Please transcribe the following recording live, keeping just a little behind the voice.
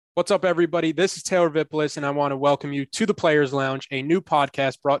What's up, everybody? This is Taylor Vippolis, and I want to welcome you to the Players Lounge, a new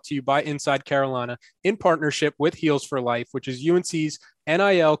podcast brought to you by Inside Carolina in partnership with Heels for Life, which is UNC's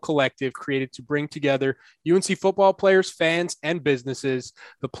NIL collective created to bring together UNC football players, fans, and businesses.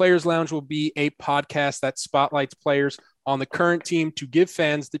 The Players Lounge will be a podcast that spotlights players on the current team to give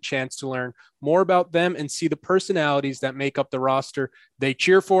fans the chance to learn more about them and see the personalities that make up the roster they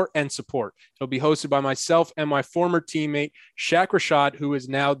cheer for and support. It'll be hosted by myself and my former teammate, Shakeel Rashad, who is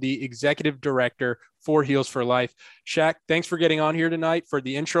now the executive director for Heels for Life. Shaq, thanks for getting on here tonight for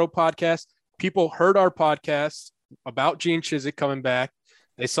the intro podcast. People heard our podcast about Gene Chizik coming back.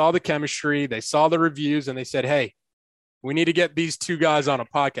 They saw the chemistry, they saw the reviews, and they said, hey, we need to get these two guys on a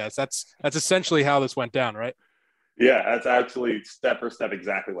podcast. That's essentially how this went down, right? Yeah, that's actually step for step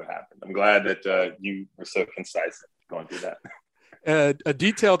exactly what happened. I'm glad that you were so concise going through that. A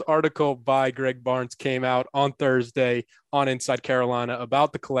detailed article by Greg Barnes came out on Thursday on Inside Carolina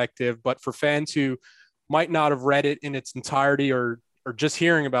about the collective, but for fans who might not have read it in its entirety or just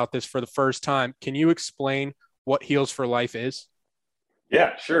hearing about this for the first time, can you explain what Heels for Life is?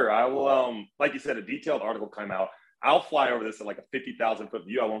 Yeah, sure. I will, like you said, a detailed article came out. I'll fly over this at like a 50,000 foot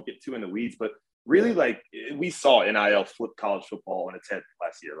view. I won't get too in the weeds, but really, like, we saw NIL flip college football on its head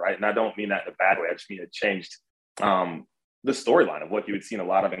last year, right? And I don't mean that in a bad way. I just mean it changed the storyline of what you had seen a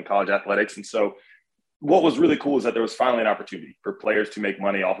lot of in college athletics. And so what was really cool is that there was finally an opportunity for players to make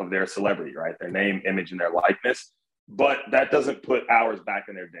money off of their celebrity, right? Their name, image, and their likeness. But that doesn't put hours back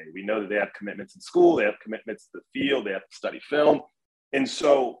in their day. We know that they have commitments in school. They have commitments to the field. They have to study film. And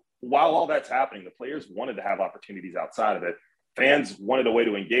so while all that's happening, the players wanted to have opportunities outside of it. Fans wanted a way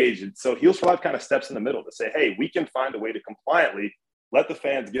to engage. And so Heels for Life kind of steps in the middle to say, hey, we can find a way to compliantly let the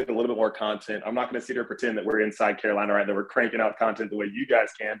fans get a little bit more content. I'm not going to sit here and pretend that we're inside Carolina, right? That we're cranking out content the way you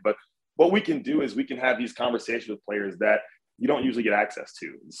guys can. But what we can do is we can have these conversations with players that you don't usually get access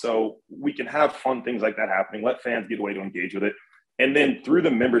to. So we can have fun things like that happening, let fans get a way to engage with it. And then through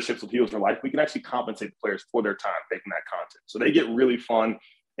the memberships with Heels for Life, we can actually compensate the players for their time making that content. So they get really fun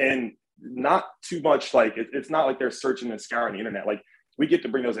and not too much like it's not like they're searching and scouring the internet. Like, we get to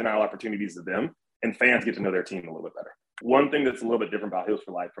bring those NIL opportunities to them, and fans get to know their team a little bit better. One thing that's a little bit different about Heels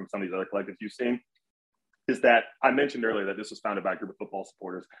for Life from some of these other collectives you've seen is that I mentioned earlier that this was founded by a group of football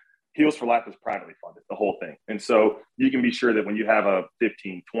supporters. Heels for Life is privately funded, the whole thing. And so you can be sure that when you have a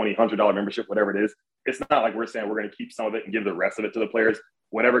 $15, $20, $100 membership, whatever it is, it's not like we're saying we're going to keep some of it and give the rest of it to the players.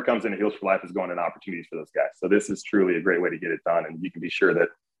 Whatever comes into Heels for Life is going in opportunities for those guys. So this is truly a great way to get it done. And you can be sure that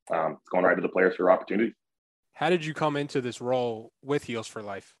it's going right to the players for opportunity. How did you come into this role with Heels for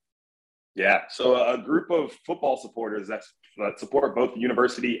Life? Yeah, so a group of football supporters that support both the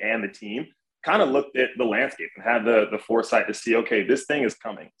university and the team kind of looked at the landscape and had the foresight to see, okay, this thing is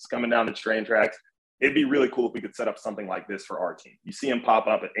coming. It's coming down the train tracks. It'd be really cool if we could set up something like this for our team. You see them pop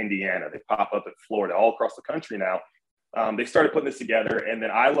up at Indiana. They pop up at Florida, all across the country now. They started putting this together, and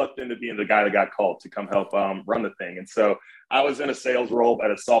then I lucked into being the guy that got called to come help run the thing. And so I was in a sales role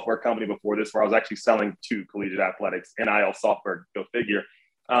at a software company before this where I was actually selling to collegiate athletics, NIL software, go figure.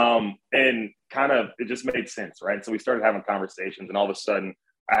 And kind of it just made sense, right? So we started having conversations, and all of a sudden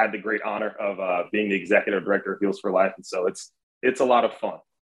I had the great honor of being the executive director of Heels for Life. And so it's a lot of fun.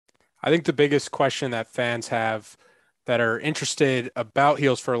 I think the biggest question that fans have that are interested about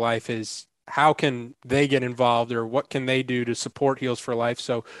Heels for Life is how can they get involved, or what can they do to support Heels for Life?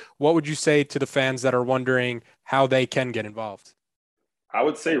 So what would you say to the fans that are wondering how they can get involved? I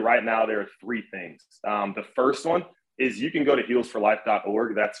would say right now there are three things. The first one is you can go to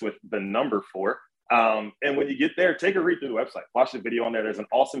heelsforlife.org. That's with the number 4. And when you get there, take a read through the website. Watch the video on there. There's an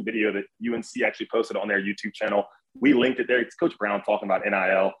awesome video that UNC actually posted on their YouTube channel. We linked it there. It's Coach Brown talking about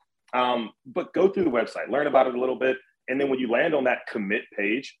NIL. But go through the website, learn about it a little bit. And then when you land on that commit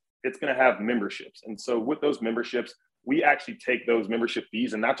page, it's going to have memberships. And so with those memberships, we actually take those membership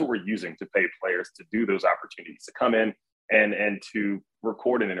fees, and that's what we're using to pay players to do those opportunities, to come in and to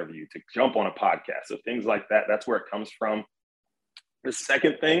record an interview, to jump on a podcast. So things like that, that's where it comes from. The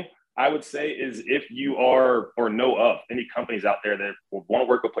second thing I would say is if you are or know of any companies out there that want to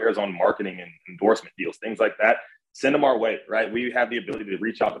work with players on marketing and endorsement deals, things like that, send them our way, right? We have the ability to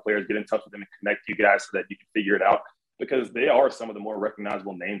reach out to players, get in touch with them, and connect you guys so that you can figure it out, because they are some of the more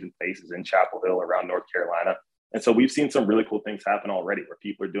recognizable names and faces in Chapel Hill, around North Carolina. And so we've seen some really cool things happen already where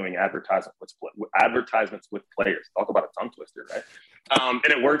people are doing advertisements with players. Talk about a tongue twister, right?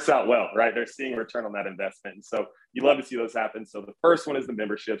 And it works out well, right? They're seeing a return on that investment. And so you love to see those happen. So the first one is the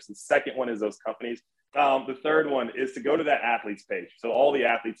memberships. The second one is those companies. The third one is to go to that athletes page. So all the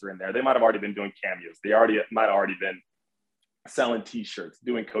athletes are in there. They might have already been doing cameos. They might have already been selling T-shirts,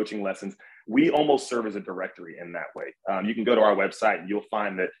 doing coaching lessons. we almost serve as a directory in that way. You can go to our website and you'll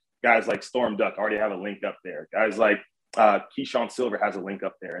find that guys like Storm Duck already have a link up there. Guys like Keyshawn Silver has a link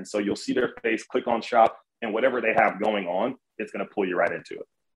up there. And so you'll see their face, click on shop, and whatever they have going on, it's going to pull you right into it.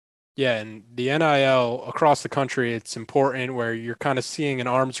 Yeah, and the NIL across the country, it's important where you're kind of seeing an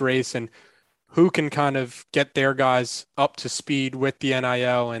arms race and who can kind of get their guys up to speed with the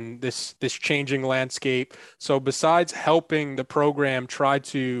NIL and this changing landscape. So besides helping the program try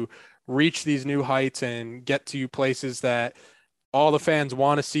to reach these new heights and get to places that all the fans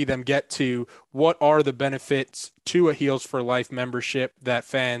want to see them get to, what are the benefits to a Heels for Life membership that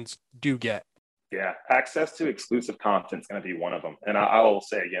fans do get? Yeah, access to exclusive content is going to be one of them. And I will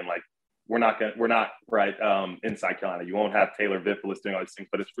say again, like, we're not inside Carolina. You won't have Taylor Vippolis doing all these things,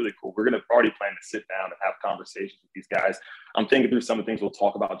 but it's really cool. We're going to already plan to sit down and have conversations with these guys. I'm thinking through some of the things we'll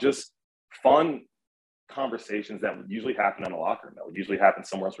talk about, just fun conversations that would usually happen in a locker room, that would usually happen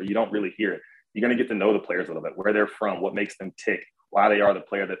somewhere else where you don't really hear it. You're going to get to know the players a little bit, where they're from, what makes them tick, why they are the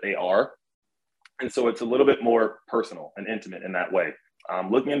player that they are. And so it's a little bit more personal and intimate in that way.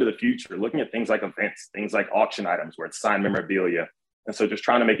 Looking into the future, looking at things like events, things like auction items where it's signed memorabilia. And so just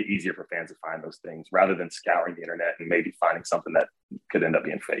trying to make it easier for fans to find those things rather than scouring the internet and maybe finding something that could end up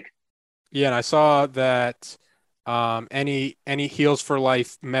being fake. Yeah, and I saw that any Heels for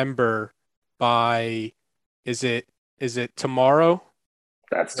Life member by is it tomorrow?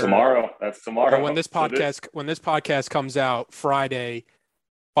 That's tomorrow. When this podcast comes out Friday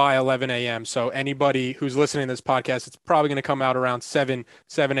by 11 a.m. So anybody who's listening to this podcast, it's probably going to come out around 7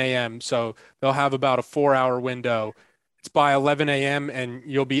 a.m. So they'll have about a 4-hour window. It's by 11 a.m. and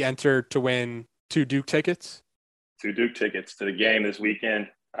you'll be entered to win 2 Duke tickets. 2 Duke tickets to the game this weekend.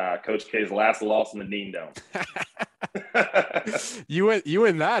 Coach K's last loss in the Dean Dome. You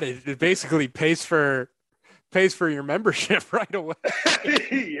win that. It basically pays for your membership right away.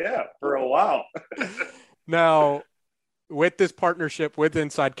 Yeah, for a while. Now, with this partnership with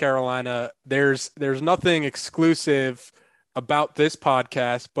Inside Carolina, there's nothing exclusive about this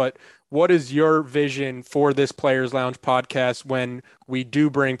podcast, but what is your vision for this Players Lounge podcast when we do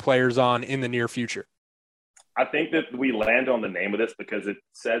bring players on in the near future? I think that we land on the name of this because it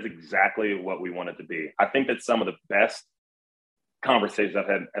says exactly what we want it to be. I think that some of the best conversations I've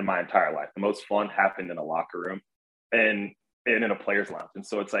had in my entire life, the most fun, happened in a locker room and in a player's lounge. And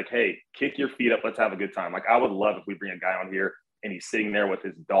so it's like, hey, kick your feet up. Let's have a good time. Like, I would love if we bring a guy on here and he's sitting there with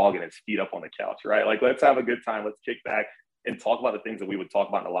his dog and his feet up on the couch, right? Like, let's have a good time. Let's kick back and talk about the things that we would talk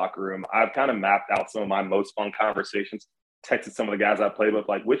about in the locker room. I've kind of mapped out some of my most fun conversations, texted some of the guys I played with,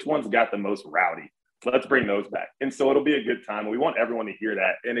 like, which ones got the most rowdy? Let's bring those back. And so it'll be a good time. We want everyone to hear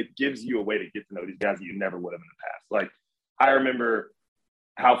that. And it gives you a way to get to know these guys that you never would have in the past. Like, I remember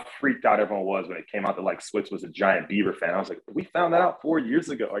how freaked out everyone was when it came out that, like, Switz was a giant Beaver fan. I was like, we found that out 4 years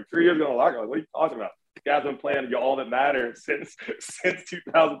ago, like 3 years ago in the locker room. Like, what are you talking about? The guys been playing all that matters since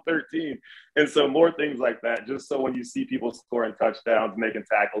 2013. And so more things like that, just so when you see people scoring touchdowns, making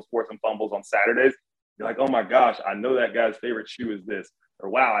tackles, forcing fumbles on Saturdays, you're like, oh my gosh, I know that guy's favorite shoe is this. Or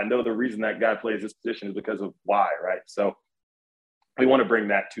wow, I know the reason that guy plays this position is because of why, right? So we want to bring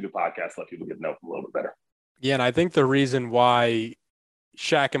that to the podcast, let people get to know a little bit better. Yeah, and I think the reason why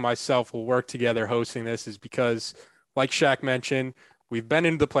Shaq and myself will work together hosting this is because, like Shaq mentioned, we've been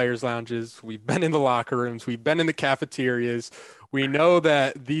in the players' lounges, we've been in the locker rooms, we've been in the cafeterias. We know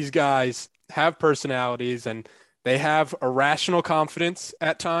that these guys have personalities and they have irrational confidence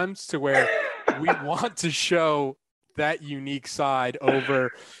at times to where we want to show that unique side over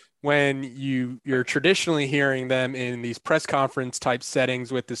when you're traditionally hearing them in these press conference type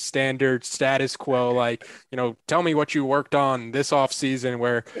settings with the standard status quo, like, tell me what you worked on this off season,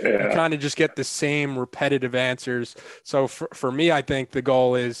 where you kind of just get the same repetitive answers. So for me, I think the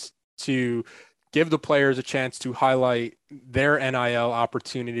goal is to give the players a chance to highlight their NIL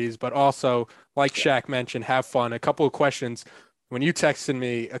opportunities, but also, like Shaq mentioned, have fun. A couple of questions when you texted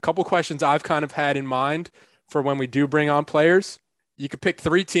me, a couple of questions I've kind of had in mind for when we do bring on players. You could pick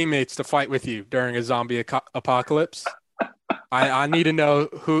 3 teammates to fight with you during a zombie apocalypse. I need to know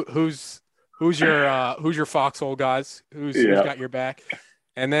who's your foxhole guys, who's got your back.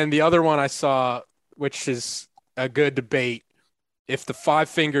 And then the other one I saw, which is a good debate, if the 5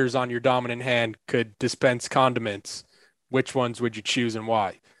 fingers on your dominant hand could dispense condiments, which ones would you choose and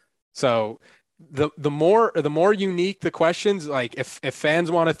why? So the more unique the questions, like if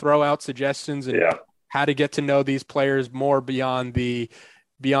fans want to throw out suggestions and how to get to know these players more beyond the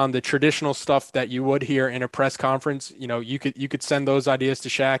beyond the traditional stuff that you would hear in a press conference. You know, you could send those ideas to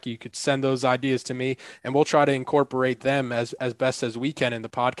Shaq, you could send those ideas to me, and we'll try to incorporate them as best as we can in the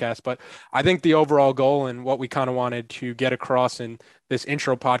podcast. But I think the overall goal and what we kind of wanted to get across in this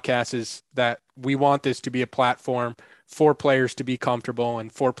intro podcast is that we want this to be a platform for players to be comfortable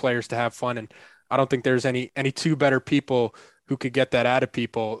and for players to have fun. And I don't think there's any two better people who could get that out of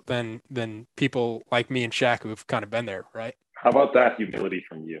people than people like me and Shaq who've kind of been there, right? How about that humility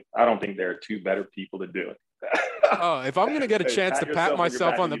from you? I don't think there are two better people to do it. Oh, if I'm going to get a chance to pat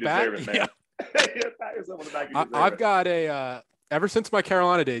myself on the back, yeah. Pat yourself on the back. I've got ever since my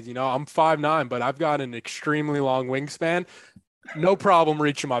Carolina days, you know, I'm 5'9", but I've got an extremely long wingspan. No problem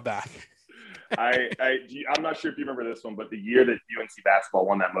reaching my back. I'm not sure if you remember this one, but the year that UNC basketball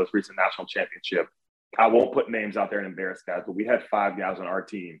won that most recent national championship, I won't put names out there and embarrass guys, but we had 5 guys on our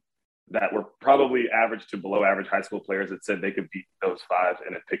team that were probably average to below average high school players that said they could beat those 5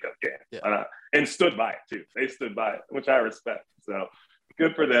 in a pickup game. Yeah. And stood by it too. They stood by it, which I respect. So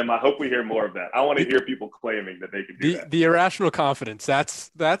good for them. I hope we hear more of that. I want to hear people claiming that they can do that. The irrational confidence,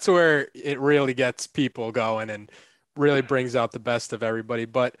 that's where it really gets people going and really brings out the best of everybody.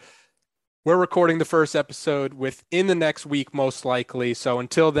 But we're recording the first episode within the next week, most likely. So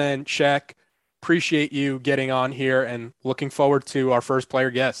until then, Shaq, appreciate you getting on here and looking forward to our first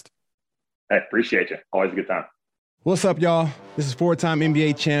player guest. Hey, appreciate you. Always a good time. What's up, y'all? This is 4-time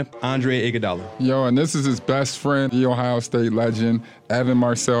NBA champ Andre Iguodala. Yo, and this is his best friend, the Ohio State legend, Evan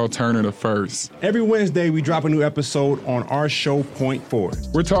Marcel Turner I. Every Wednesday, we drop a new episode on our show, Point Forward.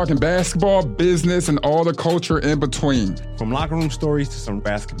 We're talking basketball, business, and all the culture in between. From locker room stories to some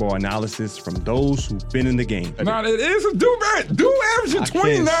basketball analysis from those who've been in the game. Now, it is a dude averaging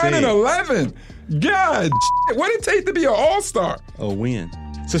 29 and 11. God, what did it take to be an all-star? A win.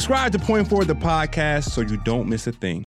 Subscribe to Point Forward, the podcast, so you don't miss a thing.